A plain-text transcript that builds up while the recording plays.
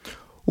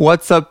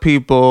What's up,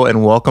 people,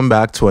 and welcome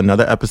back to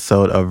another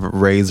episode of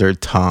Razor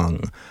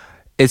Tongue.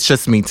 It's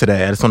just me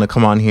today. I just want to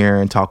come on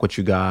here and talk with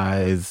you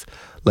guys,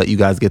 let you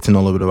guys get to know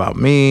a little bit about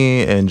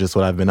me and just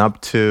what I've been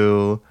up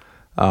to.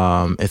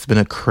 It's been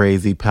a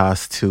crazy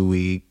past 2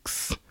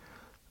 weeks.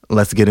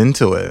 Let's get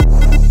into it.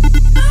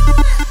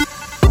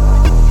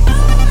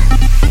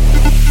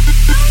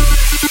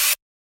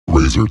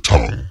 Razor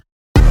Tongue.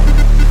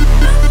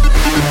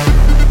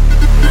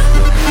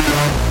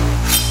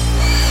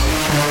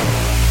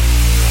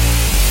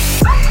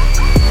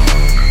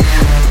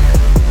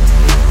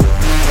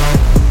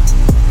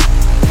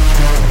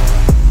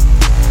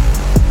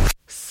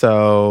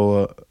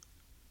 So,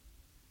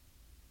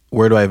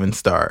 where do I even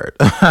start?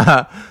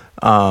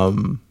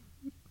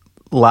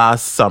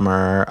 Last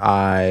summer,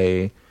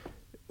 I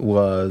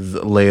was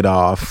laid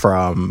off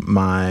from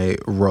my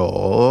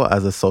role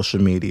as a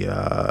social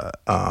media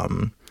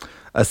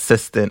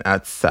assistant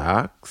at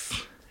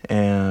Saks.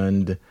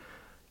 And,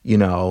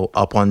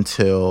 up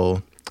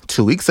until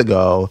 2 weeks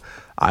ago,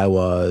 I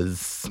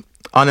was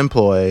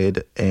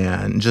unemployed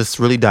and just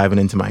really diving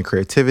into my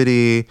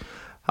creativity,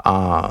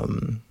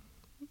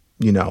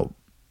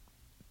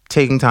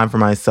 taking time for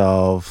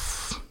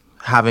myself,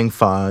 having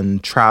fun,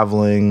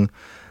 traveling,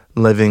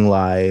 living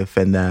life.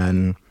 And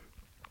then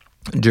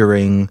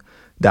during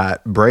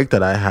that break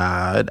that I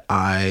had,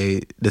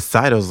 I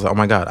decided, I was like, oh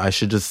my God, I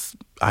should do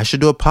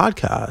a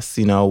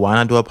podcast. Why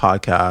not do a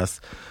podcast?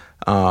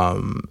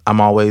 I'm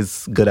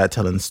always good at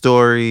telling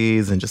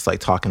stories and just like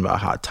talking about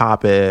hot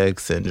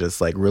topics and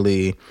just like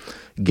really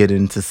get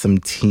into some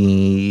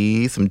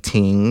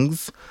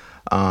tings.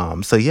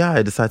 So yeah,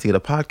 I decided to get a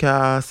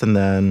podcast, and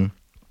then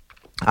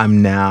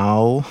I'm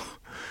now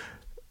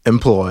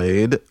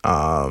employed.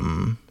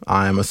 I'm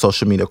a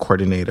social media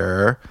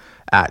coordinator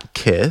at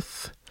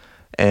Kith,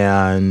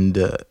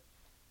 and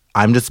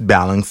I'm just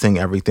balancing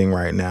everything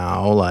right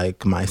now,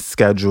 like my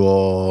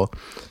schedule,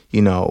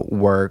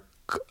 work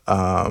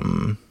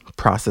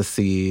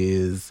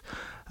processes,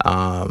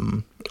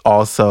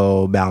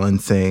 also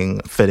balancing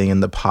fitting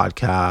in the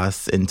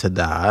podcast into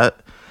that.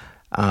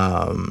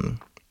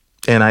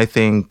 And I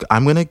think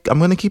I'm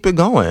gonna keep it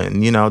going.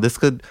 This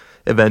could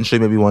eventually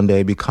maybe one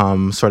day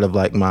become sort of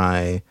like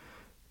my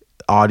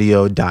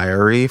audio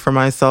diary for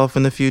myself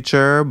in the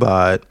future.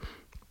 But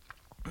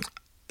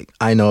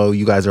I know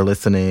you guys are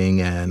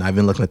listening, and I've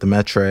been looking at the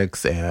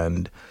metrics,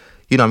 and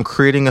I'm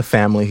creating a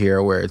family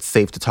here where it's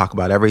safe to talk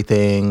about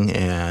everything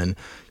and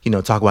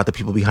talk about the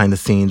people behind the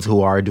scenes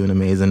who are doing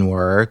amazing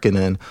work, and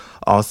then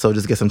also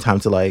just get some time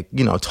to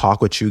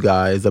talk with you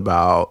guys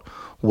about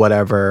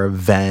whatever,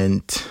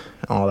 vent,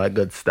 all that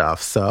good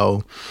stuff.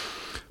 So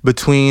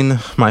between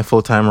my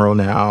full-time role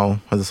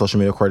now as a social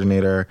media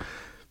coordinator,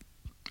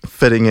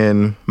 fitting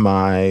in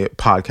my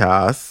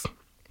podcast,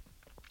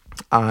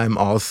 I'm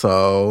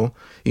also,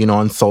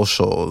 on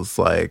socials.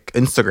 Like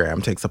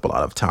Instagram takes up a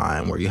lot of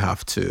time where you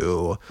have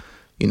to,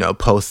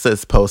 post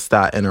this, post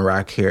that,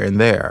 interact here and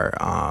there.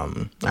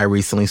 I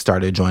recently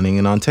started joining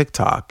in on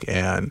TikTok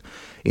and,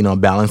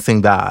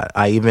 balancing that.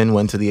 I even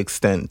went to the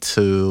extent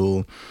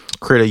to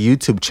create a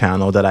YouTube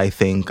channel that I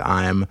think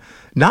I'm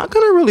not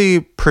going to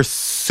really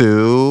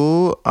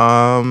pursue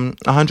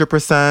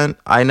 100%.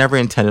 I never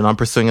intended on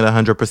pursuing it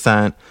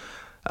 100%.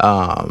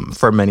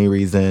 For many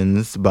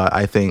reasons, but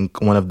I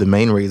think one of the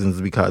main reasons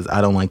is because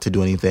I don't like to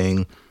do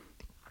anything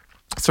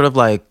sort of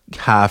like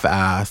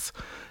half-ass,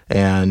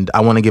 and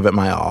I want to give it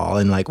my all.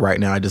 And like right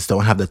now, I just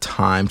don't have the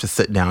time to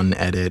sit down and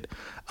edit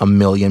a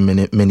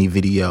 1,000,000-minute mini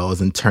videos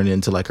and turn it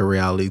into like a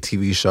reality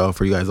TV show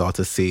for you guys all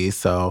to see.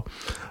 So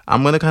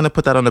I'm going to kind of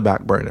put that on the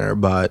back burner,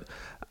 but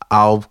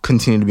I'll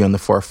continue to be on the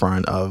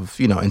forefront of,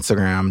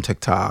 Instagram,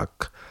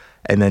 TikTok,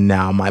 and then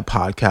now my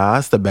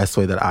podcast, the best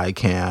way that I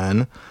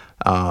can.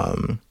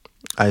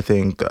 I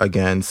think,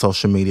 again,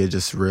 social media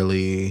just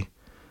really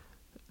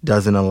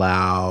doesn't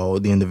allow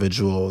the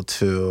individual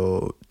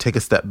to take a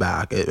step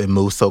back. It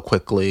moves so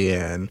quickly,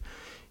 and,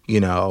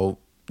 you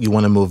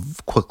want to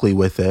move quickly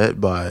with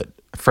it. But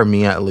for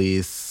me, at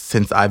least,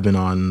 since I've been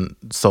on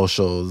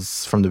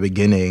socials from the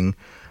beginning,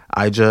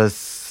 I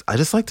just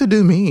like to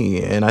do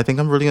me. And I think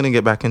I'm really going to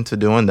get back into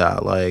doing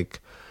that.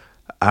 Like,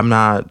 I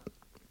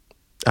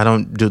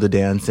don't do the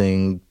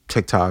dancing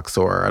TikToks,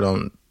 or I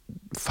don't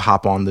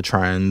hop on the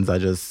trends.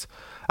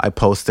 I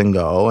post and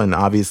go, and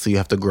obviously you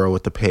have to grow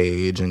with the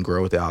page and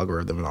grow with the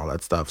algorithm and all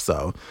that stuff.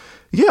 So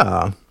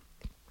yeah,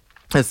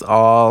 it's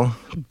all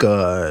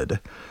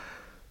good.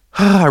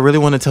 I really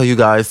want to tell you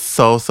guys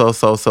so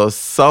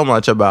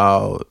much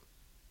about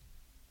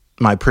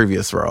my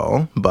previous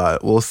role,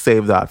 but we'll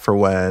save that for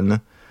when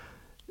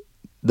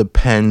the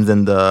pens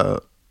and the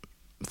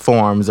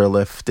forms are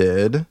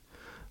lifted.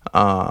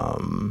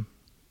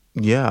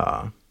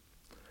 Yeah.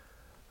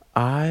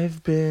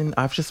 I've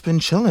just been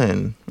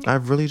chilling.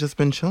 I've really just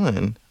been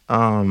chilling.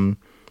 Again,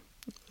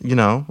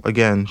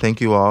 thank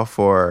you all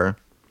for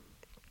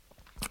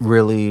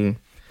really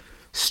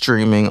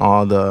streaming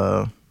all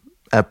the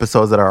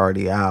episodes that are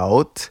already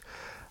out.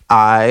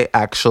 I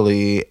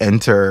actually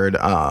entered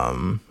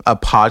a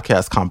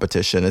podcast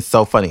competition. It's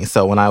so funny.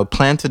 So when I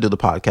planned to do the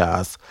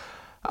podcast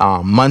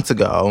months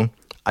ago,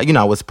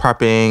 I was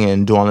prepping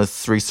and doing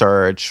this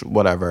research,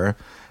 whatever.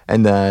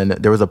 And then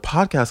there was a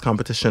podcast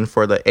competition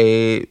for the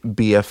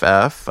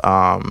ABFF,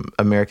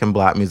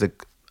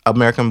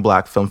 American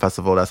Black Film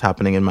Festival that's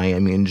happening in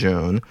Miami in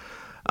June.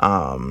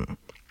 And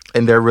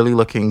they're really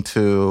looking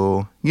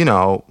to,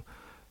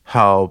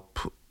 help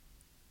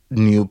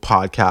new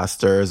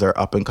podcasters or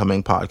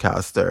up-and-coming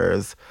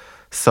podcasters.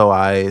 So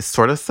I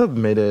sort of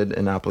submitted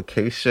an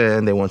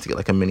application. They want to get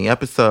like a mini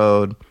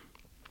episode.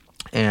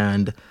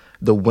 And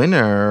the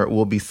winner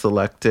will be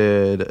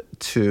selected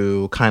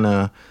to kind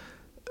of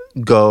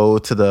go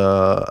to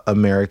the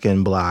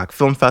American Black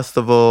Film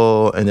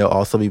Festival, and they'll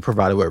also be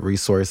provided with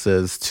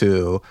resources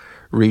to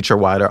reach a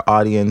wider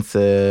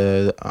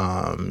audiences,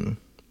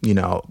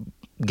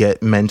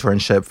 get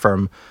mentorship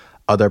from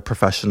other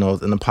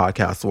professionals in the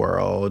podcast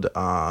world,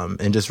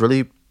 and just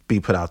really be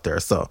put out there.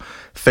 So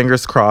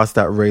fingers crossed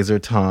that Razor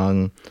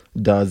Tongue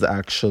does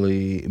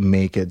actually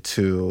make it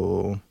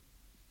to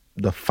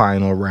the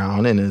final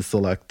round and is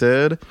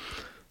selected.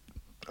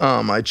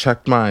 I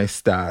checked my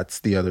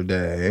stats the other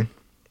day,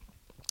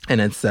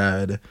 and it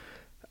said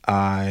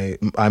I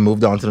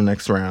moved on to the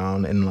next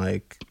round, and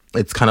like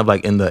it's kind of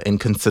like in the in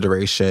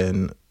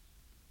consideration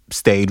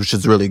stage, which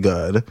is really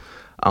good.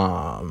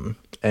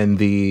 And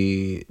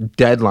the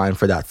deadline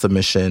for that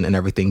submission and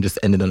everything just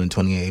ended on the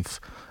 28th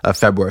of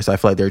February. So I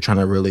feel like they're trying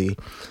to really,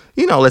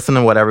 listen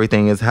to what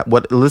everything is,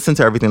 listen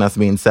to everything that's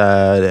being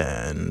said,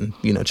 and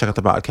check out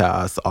the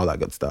podcast, all that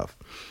good stuff.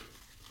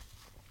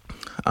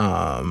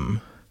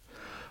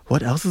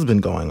 What else has been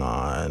going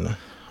on? Oh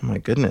my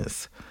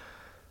goodness.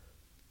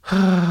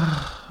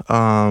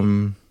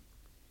 I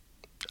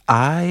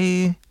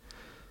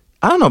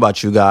don't know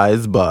about you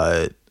guys,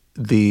 but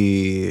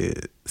the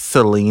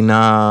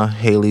Selena,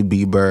 Hailey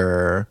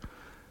Bieber,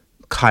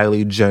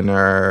 Kylie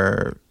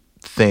Jenner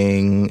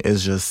thing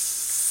is just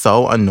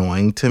so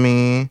annoying to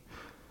me.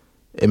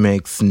 It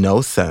makes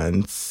no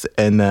sense.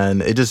 And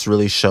then it just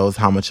really shows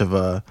how much of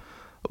a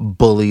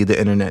bully the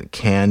internet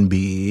can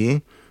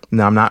be.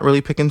 Now, I'm not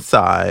really picking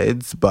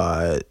sides,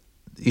 but,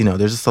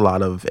 there's just a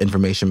lot of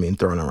information being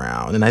thrown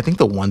around. And I think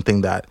the one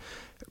thing that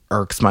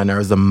irks my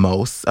nerves the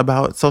most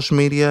about social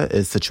media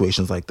is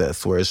situations like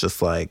this, where it's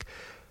just like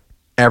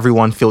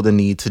everyone feel the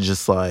need to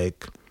just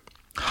like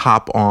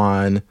hop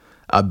on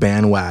a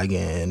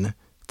bandwagon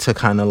to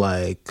kind of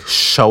like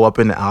show up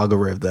in the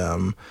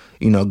algorithm,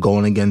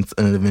 going against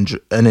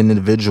an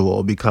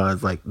individual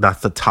because like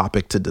that's the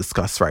topic to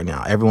discuss right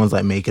now. Everyone's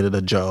like making it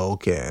a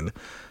joke and,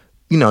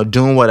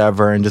 doing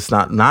whatever and just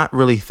not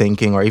really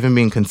thinking or even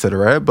being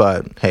considerate,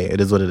 but hey,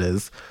 it is what it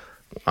is.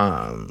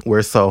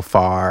 We're so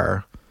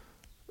far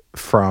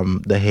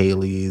from the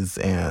Haileys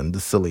and the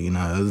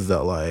Selenas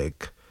that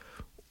like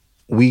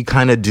we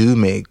kind of do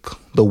make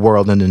the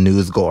world and the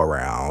news go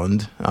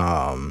around.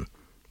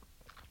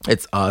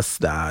 It's us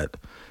that,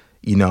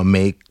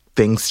 make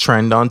things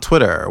trend on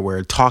Twitter.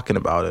 We're talking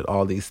about it,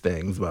 all these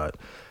things, but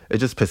it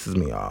just pisses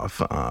me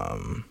off.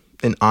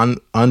 An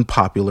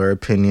unpopular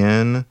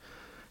opinion,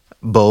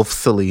 both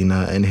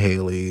Selena and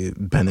Hailey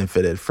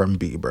benefited from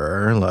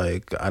Bieber.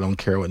 Like, I don't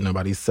care what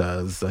nobody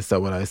says. I said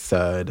what I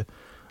said.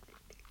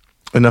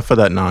 Enough of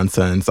that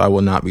nonsense. I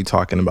will not be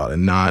talking about it,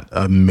 not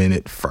a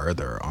minute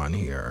further on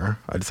here.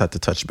 I just had to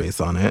touch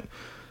base on it.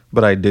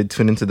 But I did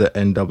tune into the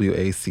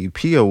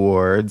NAACP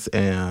Awards,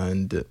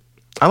 and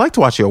I like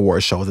to watch the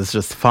award shows. It's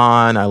just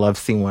fun. I love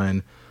seeing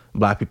when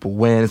Black people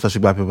win,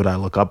 especially Black people that I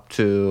look up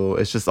to.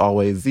 It's just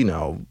always,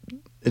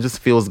 it just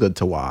feels good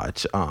to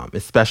watch,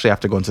 especially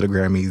after going to the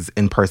Grammys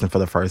in person for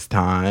the first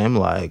time.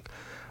 Like,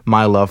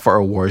 my love for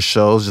award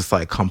shows just,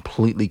 like,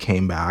 completely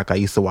came back. I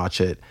used to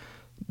watch it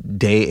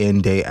day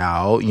in, day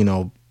out,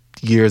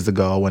 years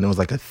ago when it was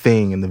like a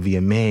thing, and the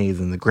VMAs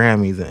and the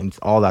Grammys and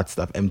all that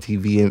stuff,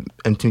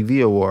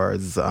 MTV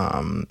Awards,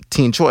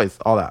 Teen Choice,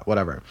 all that,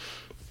 whatever.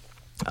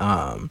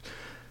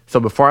 So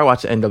before I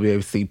watched the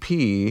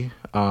NAACP,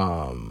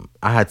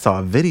 I had saw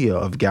a video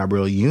of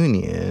Gabrielle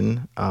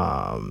Union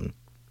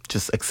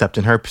just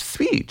accepting her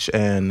speech,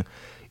 and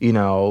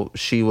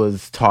she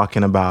was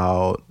talking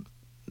about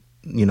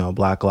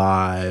Black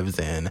lives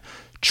and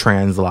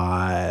trans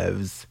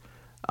lives.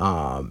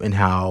 And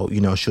how,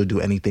 she'll do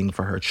anything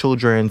for her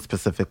children,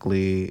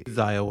 specifically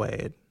Zaya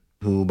Wade,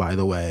 who, by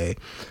the way,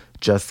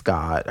 just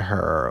got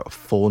her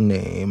full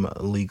name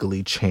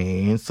legally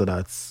changed. So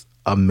that's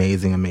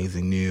amazing,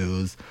 amazing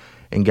news.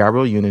 And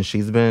Gabrielle Union,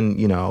 she's been,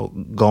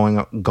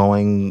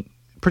 going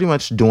pretty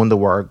much doing the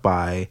work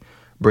by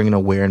bringing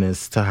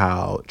awareness to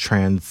how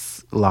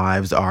trans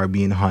lives are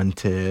being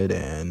hunted.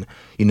 And,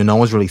 no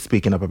one's really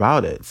speaking up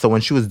about it. So when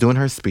she was doing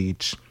her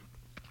speech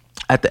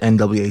at the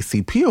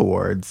NAACP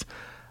Awards,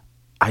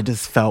 I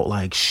just felt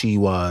like she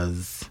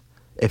was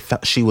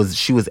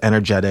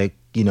energetic.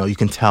 You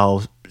can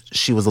tell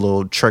she was a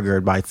little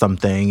triggered by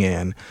something,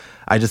 and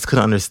I just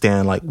couldn't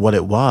understand like what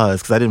it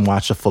was because I didn't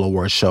watch the full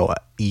award show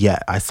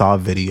yet. I saw a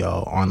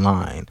video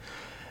online,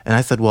 And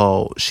I said,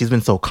 well, she's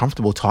been so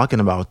comfortable talking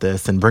about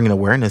this and bringing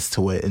awareness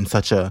to it in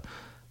such a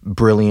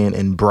brilliant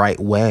and bright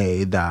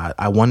way that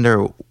I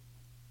wonder,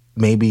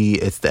 maybe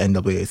it's the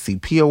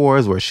NAACP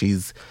awards where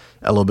she's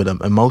a little bit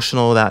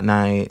emotional that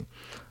night.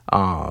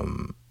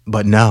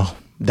 But no,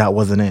 that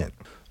wasn't it.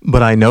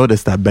 But I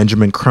noticed that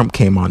Benjamin Crump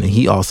came on and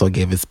he also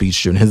gave his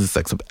speech during his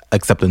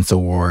acceptance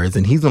awards.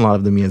 And he's doing a lot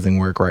of amazing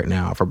work right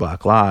now for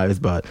Black Lives.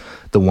 But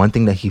the one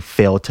thing that he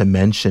failed to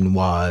mention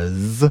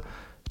was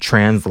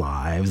trans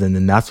lives. And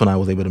then that's when I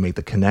was able to make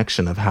the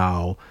connection of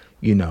how,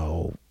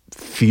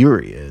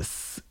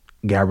 furious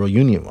Gabrielle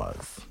Union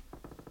was.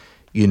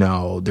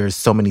 There's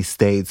so many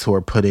states who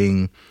are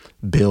putting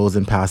bills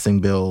and passing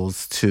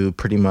bills to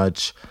pretty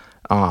much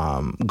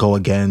go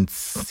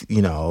against,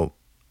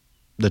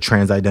 the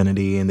trans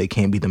identity, and they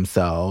can't be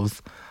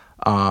themselves.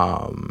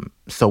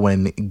 So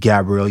when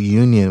Gabrielle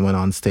Union went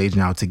on stage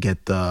now to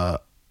get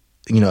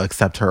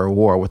accept her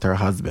award with her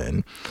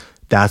husband,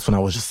 that's when I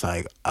was just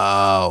like,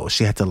 oh,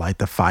 she had to light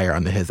the fire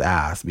under his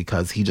ass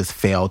because he just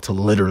failed to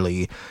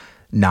literally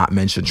not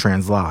mention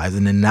trans lives.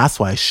 And then that's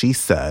why she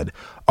said,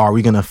 are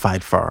we going to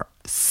fight for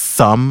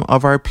some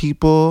of our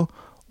people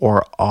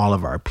or all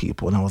of our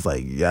people? And I was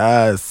like,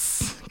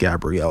 yes,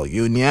 Gabrielle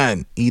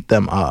Union, eat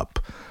them up.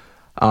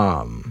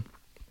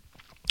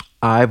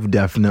 I've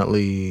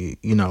definitely,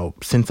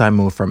 since I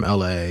moved from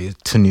LA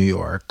to New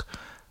York,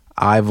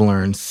 I've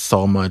learned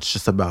so much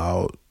just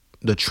about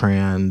the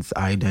trans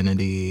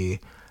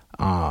identity.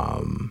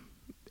 And,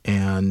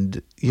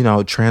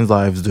 trans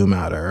lives do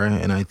matter.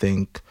 And I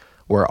think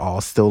we're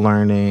all still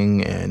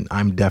learning, and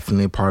I'm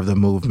definitely part of the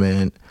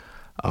movement,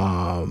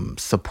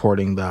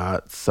 supporting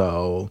that.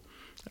 So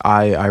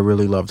I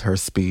really loved her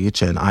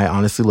speech, and I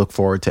honestly look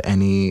forward to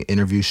any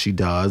interview she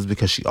does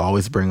because she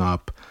always bring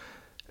up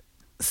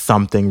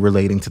something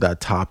relating to that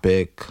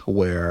topic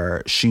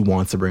where she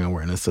wants to bring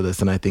awareness to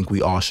this. And I think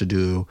we all should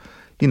do,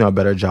 a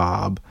better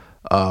job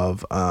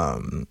of,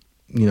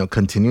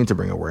 continuing to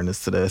bring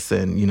awareness to this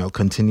and,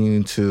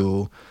 continuing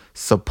to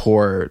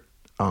support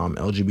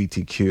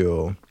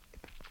LGBTQ.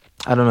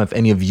 I don't know if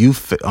any of you,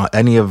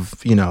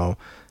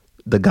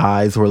 the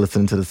guys who are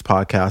listening to this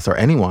podcast or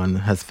anyone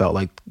has felt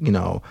like,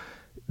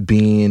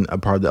 being a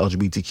part of the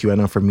LGBTQ. I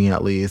know for me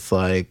at least,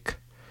 like,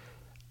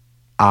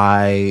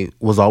 I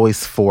was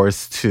always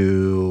forced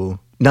to,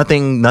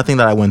 nothing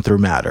that I went through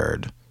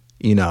mattered.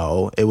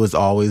 It was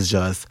always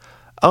just,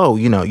 oh,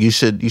 you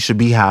should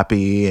be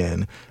happy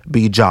and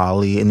be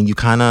jolly. And you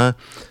kind of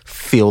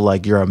feel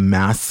like you're a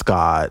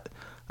mascot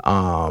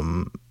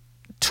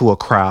to a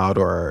crowd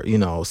or,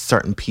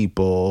 certain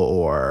people,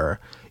 or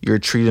you're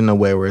treated in a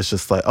way where it's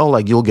just like, oh,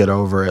 like you'll get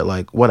over it,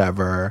 like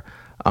whatever.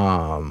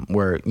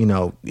 Where,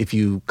 if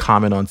you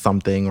comment on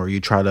something or you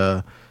try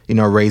to,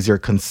 raise your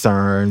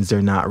concerns,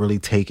 they're not really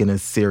taken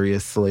as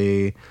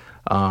seriously.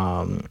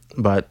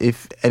 But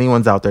if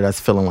anyone's out there that's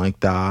feeling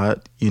like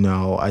that,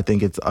 I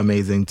think it's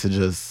amazing to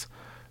just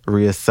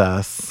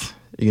reassess,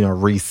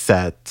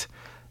 reset,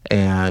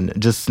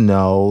 and just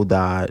know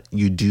that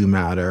you do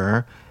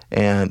matter.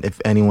 And if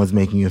anyone's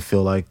making you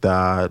feel like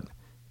that,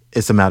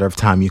 it's a matter of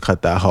time you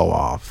cut that hoe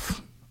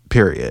off,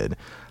 period.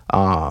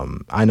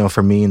 I know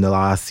for me in the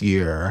last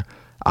year,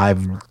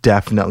 I've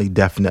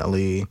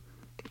definitely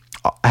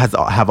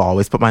have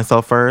always put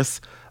myself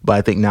first, but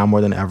I think now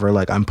more than ever,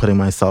 like, I'm putting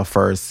myself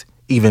first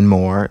even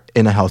more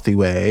in a healthy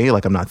way.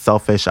 Like, I'm not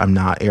selfish, I'm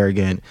not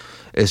arrogant.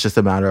 It's just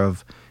a matter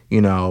of,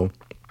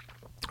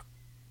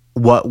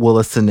 what will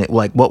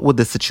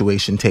this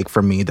situation take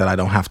from me that I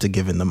don't have to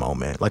give in the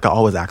moment? Like, I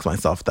always ask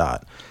myself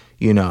that,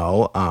 do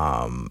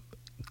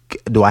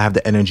I have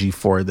the energy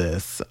for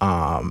this?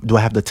 Do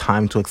I have the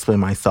time to explain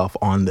myself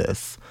on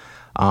this?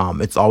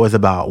 It's always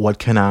about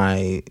what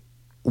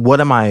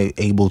am I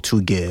able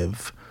to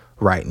give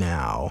right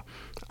now?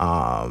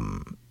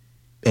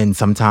 And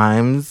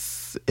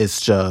sometimes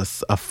it's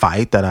just a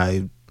fight that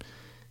I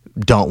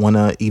don't want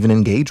to even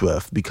engage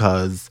with,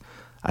 because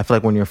I feel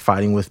like when you're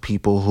fighting with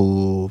people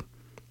who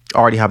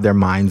already have their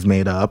minds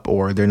made up,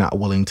 or they're not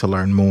willing to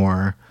learn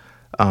more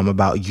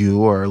about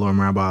you or learn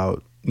more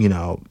about,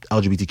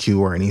 LGBTQ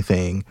or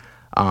anything,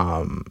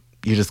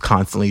 you're just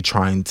constantly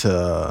trying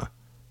to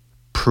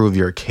prove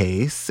your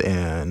case,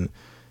 and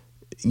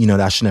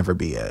that should never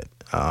be it.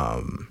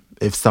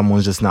 If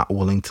someone's just not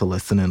willing to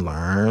listen and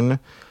learn,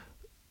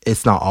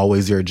 it's not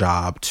always your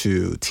job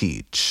to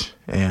teach,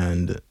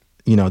 and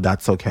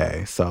that's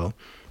okay. So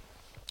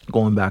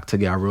going back to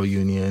Gabrielle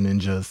Union and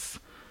just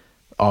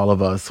all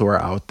of us who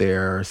are out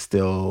there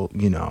still,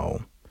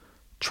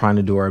 trying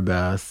to do our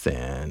best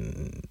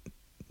and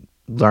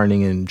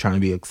learning and trying to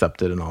be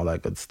accepted and all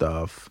that good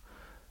stuff.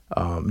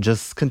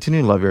 Just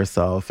continue to love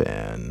yourself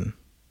and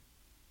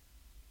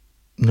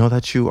know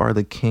that you are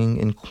the king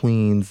and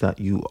queens that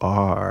you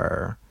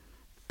are,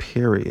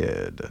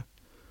 period.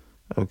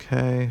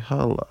 Okay,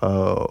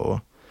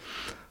 hello.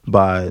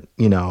 But,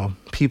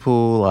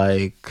 people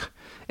like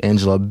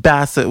Angela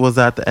Bassett was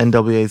at the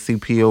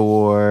NAACP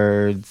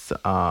Awards.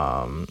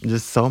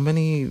 Just so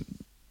many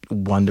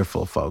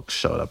wonderful folks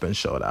showed up and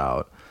showed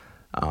out,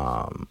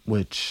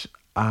 which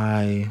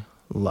I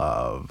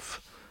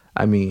love.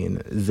 I mean,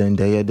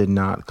 Zendaya did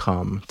not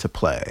come to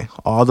play.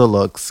 All the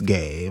looks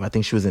gave. I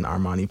think she was in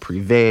Armani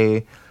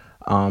Privé,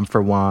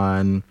 for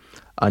one.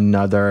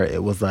 Another,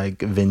 it was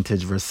like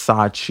vintage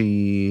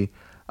Versace.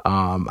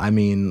 I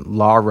mean,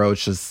 Law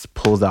Roach just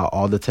pulls out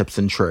all the tips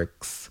and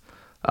tricks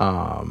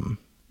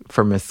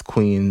for Miss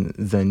Queen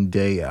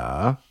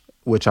Zendaya,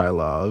 which I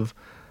love.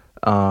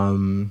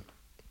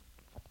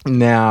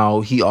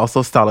 Now, he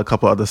also styled a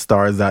couple other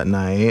stars that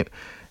night.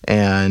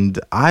 And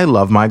I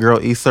love my girl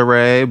Issa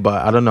Rae,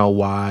 but I don't know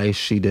why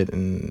she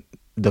didn't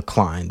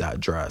decline that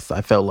dress.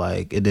 I felt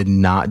like it did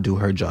not do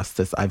her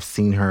justice. I've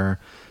seen her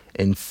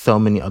in so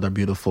many other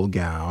beautiful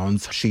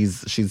gowns.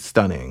 She's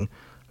stunning,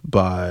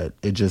 but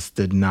it just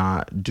did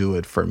not do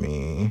it for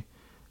me.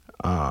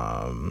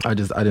 I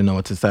didn't know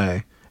what to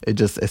say. It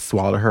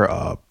swallowed her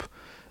up.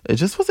 It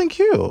just wasn't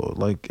cute.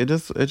 Like it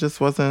just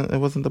wasn't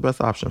the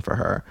best option for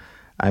her.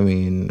 I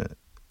mean,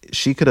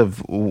 she could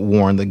have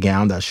worn the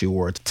gown that she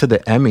wore to the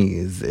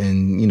Emmys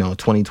in,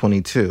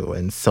 2022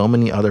 and so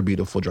many other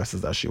beautiful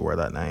dresses that she wore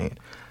that night.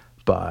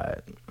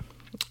 But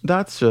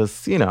that's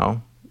just, you're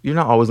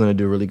not always going to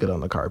do really good on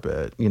the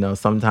carpet.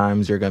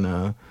 Sometimes you're going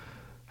to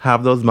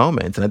have those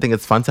moments. And I think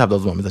it's fun to have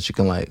those moments that you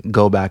can like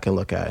go back and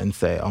look at and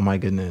say, oh my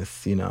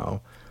goodness,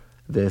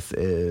 this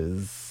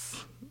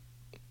is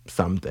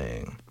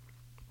something.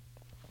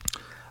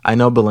 I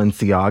know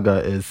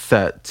Balenciaga is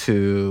set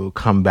to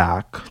come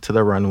back to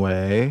the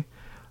runway.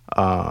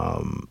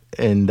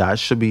 And that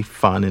should be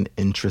fun and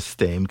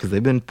interesting because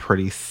they've been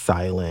pretty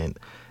silent.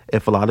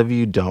 If a lot of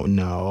you don't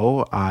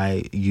know,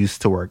 I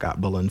used to work at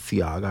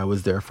Balenciaga. I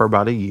was there for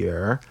about a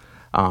year.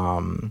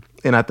 And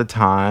at the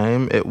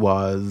time, it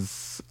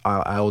was,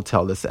 I will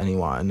tell this to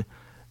anyone,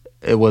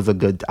 I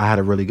had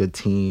a really good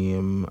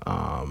team.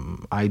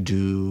 I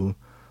do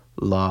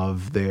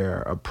love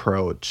their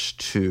approach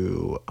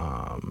to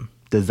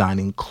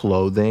designing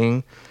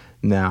clothing.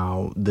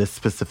 Now, this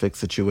specific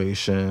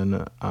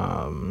situation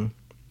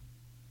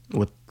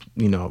with,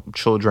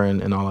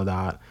 children and all of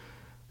that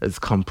is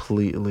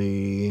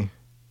completely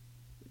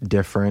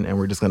different, and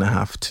we're just going to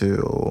have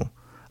to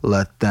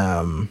let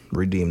them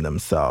redeem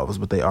themselves.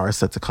 But they are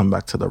set to come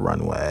back to the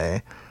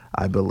runway,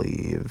 I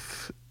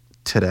believe,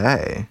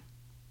 today.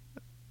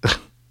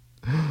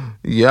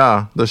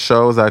 Yeah, the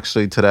show is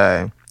actually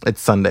today.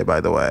 It's Sunday,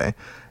 by the way.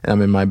 And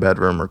I'm in my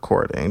bedroom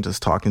recording,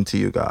 just talking to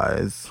you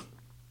guys.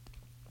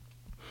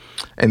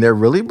 And they're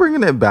really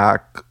bringing it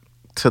back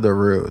to the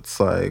roots.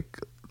 Like,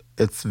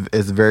 it's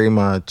very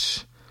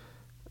much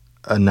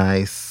a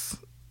nice,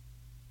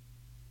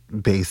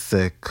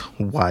 basic,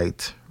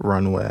 white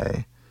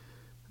runway.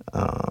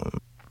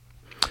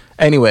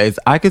 Anyways,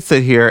 I could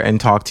sit here and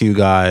talk to you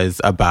guys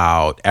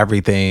about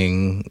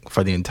everything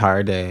for the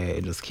entire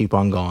day. Just keep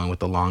on going with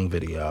the long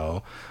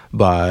video.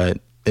 But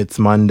it's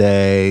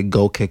Monday.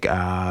 Go kick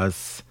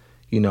ass.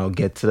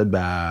 Get to the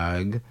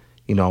bag.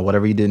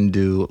 Whatever you didn't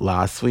do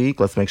last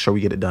week, let's make sure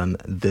we get it done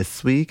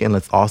this week. And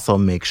let's also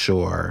make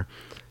sure,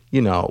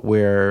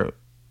 we're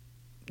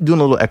doing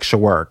a little extra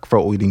work for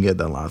what we didn't get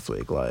done last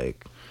week.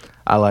 Like,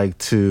 I like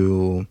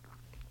to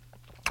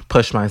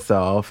push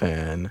myself,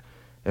 and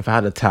if I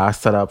had a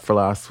task set up for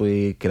last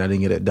week and I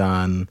didn't get it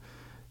done,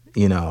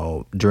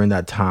 during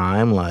that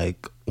time,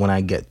 like when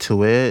I get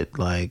to it,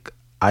 like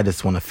I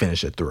just want to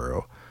finish it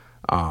through.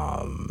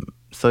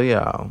 So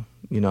yeah,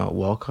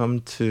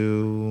 welcome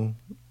to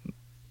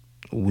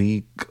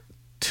week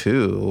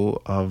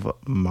 2 of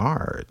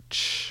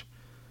March.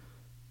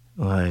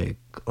 Like,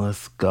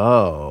 let's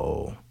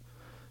go.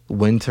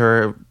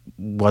 Winter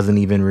wasn't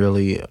even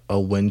really a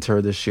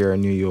winter this year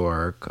in New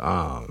York.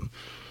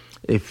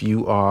 If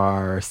you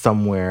are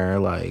somewhere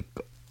like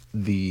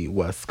the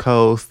West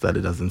Coast that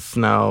it doesn't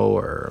snow,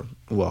 or,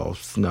 well,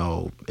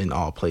 snow in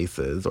all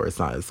places, or it's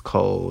not as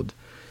cold,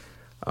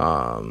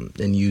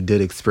 and you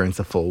did experience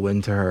a full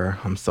winter,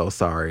 I'm so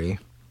sorry.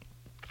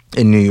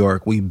 In New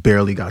York, we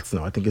barely got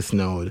snow. I think it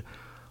snowed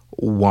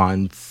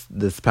once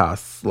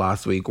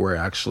last week, where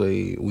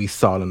actually we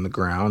saw it on the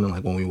ground, and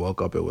like when we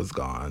woke up, it was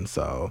gone.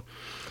 So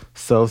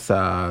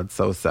sad.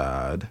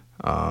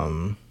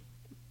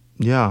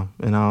 Yeah,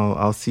 and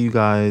I'll see you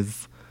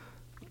guys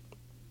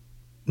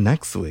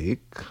next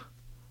week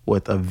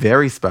with a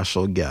very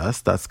special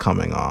guest that's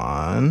coming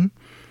on.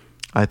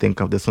 I think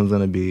this one's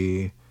going to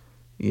be,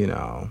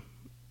 an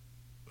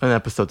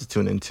episode to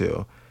tune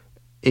into.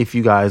 If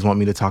you guys want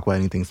me to talk about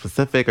anything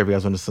specific, or if you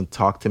guys want to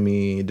talk to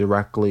me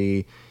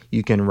directly,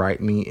 you can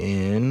write me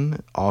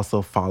in.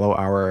 Also follow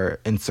our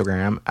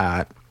Instagram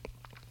at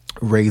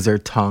Razor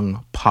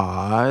Tongue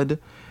Pod.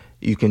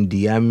 You can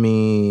DM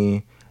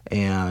me,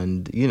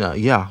 and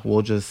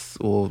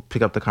we'll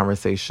pick up the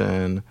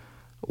conversation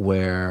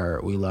where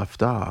we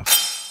left off.